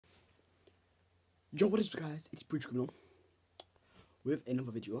Yo, what is up, guys? It's Bridge Criminal with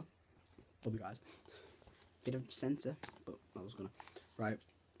another video for the guys. Bit of censor, but I was gonna. Right,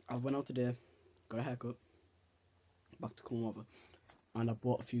 I went out today, got a haircut, back to come over, and I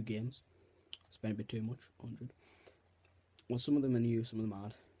bought a few games. Spent a bit too much, 100. Well, some of them are new, some of them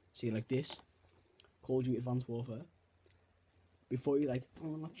aren't. See, like this, Call of Duty Advanced Warfare. Before you like,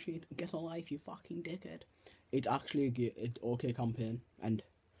 oh, not cheat, guess on life, you fucking dickhead. It's actually an okay campaign, and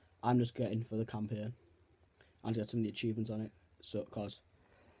I'm just getting for the campaign and get some of the achievements on it. So, cause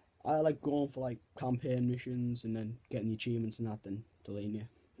I like going for like campaign missions and then getting the achievements and that, then deleting it,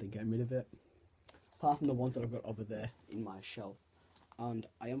 then getting rid of it. Apart from the ones that I've got over there in my shelf. And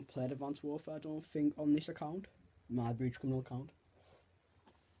I haven't played Advanced Warfare, I don't think, on this account, my Breach Criminal account.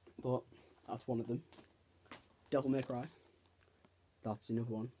 But that's one of them. Devil May Cry. That's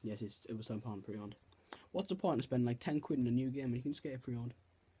another one. Yes, it was £10 pre-owned. What's the point of spending like 10 quid in a new game when you can just get it pre-owned?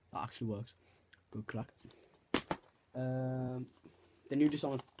 That actually works. Good crack. The new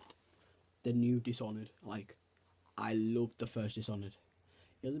Dishonored. Like, I loved the first Dishonored.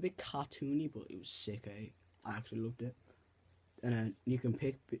 It was a bit cartoony, but it was sick, eh? I actually loved it. And then you can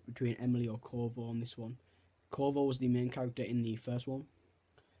pick between Emily or Corvo on this one. Corvo was the main character in the first one,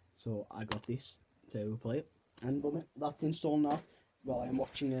 so I got this to play it. And that's installed now while I'm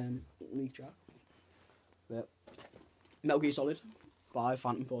watching League Chat. But Metal Gear Solid 5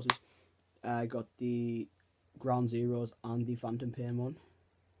 Phantom Forces. I got the Ground Zeroes and the Phantom Pain one.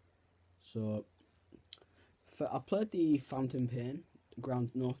 So I played the Phantom Pain, the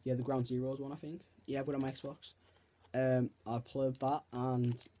Ground Zeroes one, I think. Yeah, I've got it on my Xbox. I played that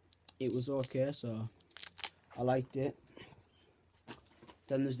and it was okay, so I liked it.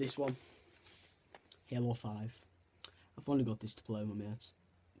 Then there's this one, Halo 5. I've only got this to play with my mates.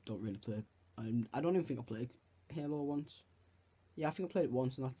 Don't really play. I don't even think I played Halo once. Yeah, I think I played it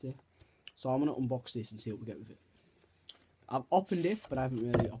once and that's it. So I'm going to unbox this and see what we get with it. I've opened it, but I haven't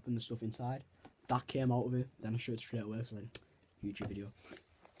really opened the stuff inside. That came out of it, then I showed it straight away, so then YouTube video.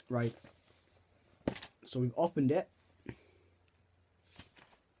 Right. So we've opened it.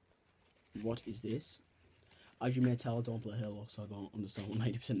 What is this? As you may tell, I don't play Halo, so I don't understand what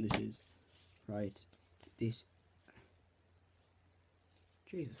 90% of this is. Right. This.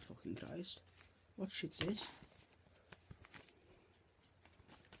 Jesus fucking Christ. What shit's this?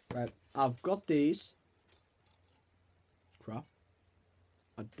 Right, I've got these. Crap.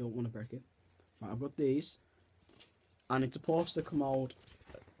 I don't want to break it. Right, I've got these. And it's supposed to come out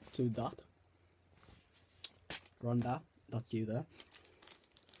to that. Rhonda, that's you there.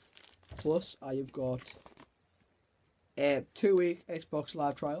 Plus, I've got a 2-week Xbox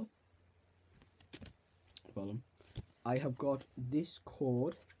Live trial. Problem. I have got this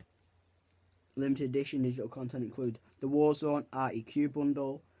code. Limited edition digital content include the Warzone REQ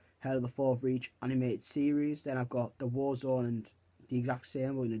bundle, Hell of the Fourth Reach animated series. Then I've got the Warzone and the exact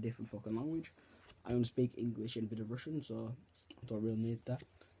same but in a different fucking language. I only speak English and a bit of Russian, so I don't really need that.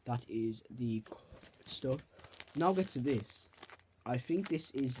 That is the stuff. Now get to this. I think this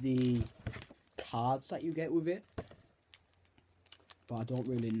is the cards that you get with it, but I don't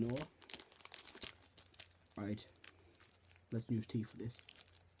really know. Right, let's use T for this.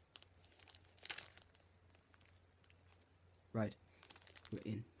 Right,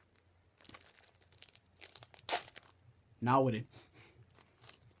 we're in. Now we're in.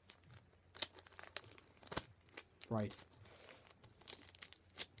 Right.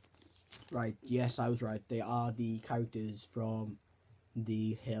 Right, yes, I was right. They are the characters from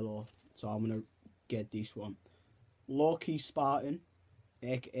the Halo. So I'm going to get this one. Loki Spartan,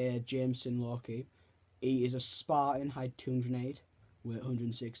 aka Jameson Loki. He is a Spartan, height 208, weight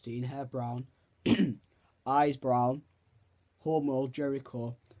 116, hair brown, eyes brown, home world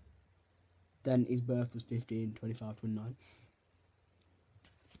Jericho. Then his birth was 15, 25, 29.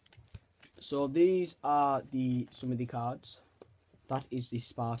 So these are some of the cards. That is the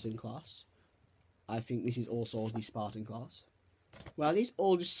Spartan class. I think this is also the Spartan class. Well, are these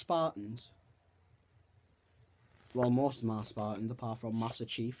all just Spartans? Well, most of them are Spartans, apart from Master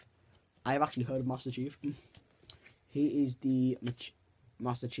Chief. I have actually heard of Master Chief. He is the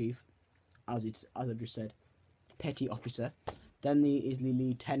Master Chief, as I've just said, Petty Officer. Then there is the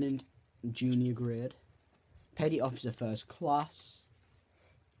Lieutenant Junior Grade, Petty Officer First Class,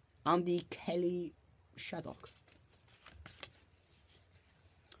 and the Kelly Shaddock.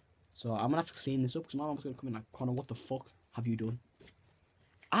 So I'm gonna have to clean this up because my mom's gonna come in like, Connor, what the fuck have you done?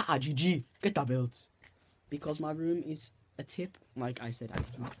 GG, get that built. Because my room is a tip, like I said,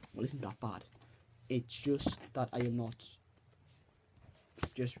 well, isn't that bad. It's just that I am not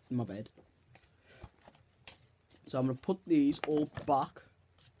just my bed. So I'm gonna put these all back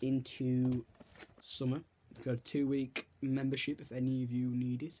into summer. We've got a 2-week membership if any of you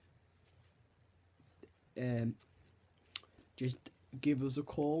need it. Just give us a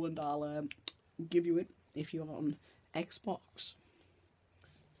call and I'll give you it if you're on Xbox.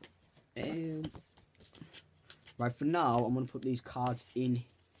 Right, for now, I'm going to put these cards in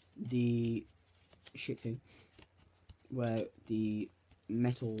the shit thing where the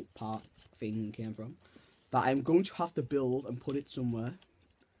metal part thing came from. That I'm going to have to build and put it somewhere.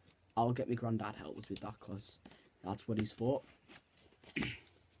 I'll get my granddad help us with that because that's what he's for.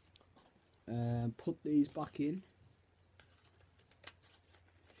 Put these back in.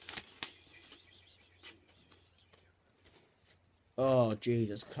 Oh,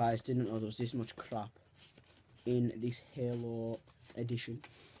 Jesus Christ, didn't know there was this much crap in this Halo edition.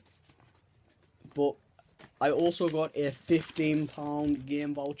 But I also got a £15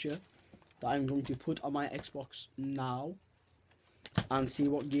 game voucher that I'm going to put on my Xbox now and see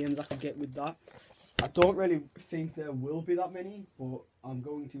what games I can get with that. I don't really think there will be that many, but I'm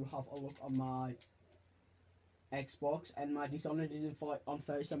going to have a look on my Xbox, and my Dishonored is on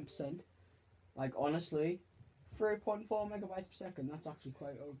 37%. Like, honestly, 3.4 megabytes per second, that's actually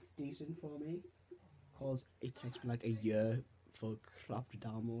quite decent for me, because it takes me like a year for crap to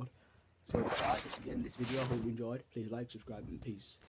download. So, guys, this is the end of this video. I hope you enjoyed. Please like, subscribe, and peace.